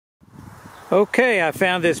Okay, I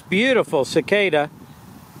found this beautiful cicada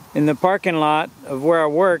in the parking lot of where I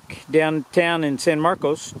work downtown in San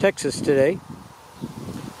Marcos, Texas today.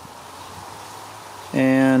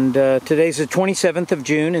 And today's the 27th of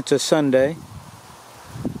June, it's a Sunday.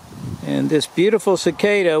 And this beautiful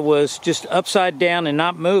cicada was just upside down and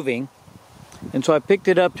not moving. And so I picked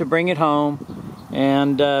it up to bring it home.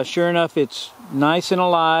 And sure enough, it's nice and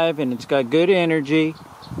alive and it's got good energy.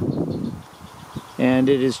 And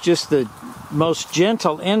it is just the most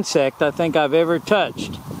gentle insect I think I've ever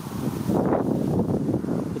touched.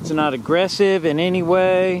 It's not aggressive in any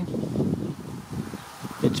way.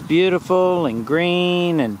 It's beautiful and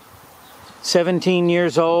green and 17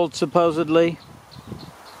 years old supposedly.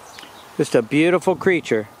 Just a beautiful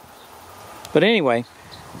creature. But anyway,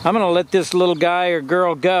 I'm going to let this little guy or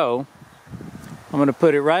girl go. I'm going to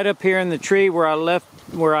put it right up here in the tree where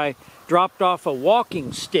I dropped off a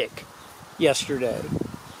walking stick yesterday.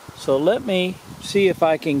 So let me see if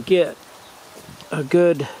I can get a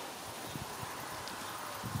good...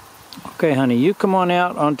 Okay, honey, you come on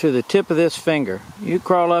out onto the tip of this finger. You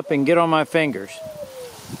crawl up and get on my fingers.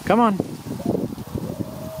 Come on.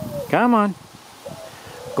 Come on.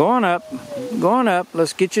 Go on up. Go on up.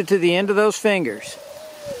 Let's get you to the end of those fingers.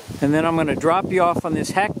 And then I'm going to drop you off on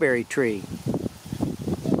this hackberry tree.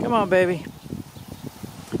 Come on, baby.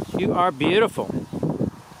 You are beautiful.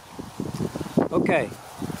 Okay.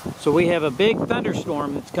 So we have a big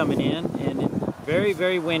thunderstorm that's coming in, and it's very,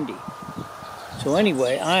 very windy. So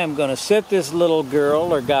anyway, I am going to set this little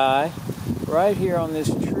girl or guy right here on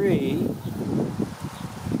this tree.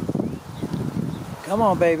 Come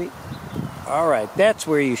on, baby. All right, that's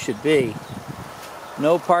where you should be.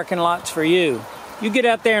 No parking lots for you. You get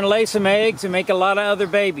out there and lay some eggs and make a lot of other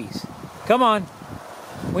babies. Come on.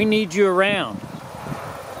 We need you around.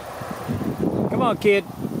 Come on, kid.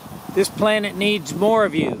 This planet needs more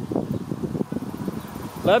of you.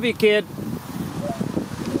 Love you, kid.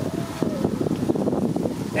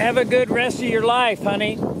 Have a good rest of your life,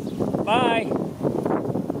 honey. Bye.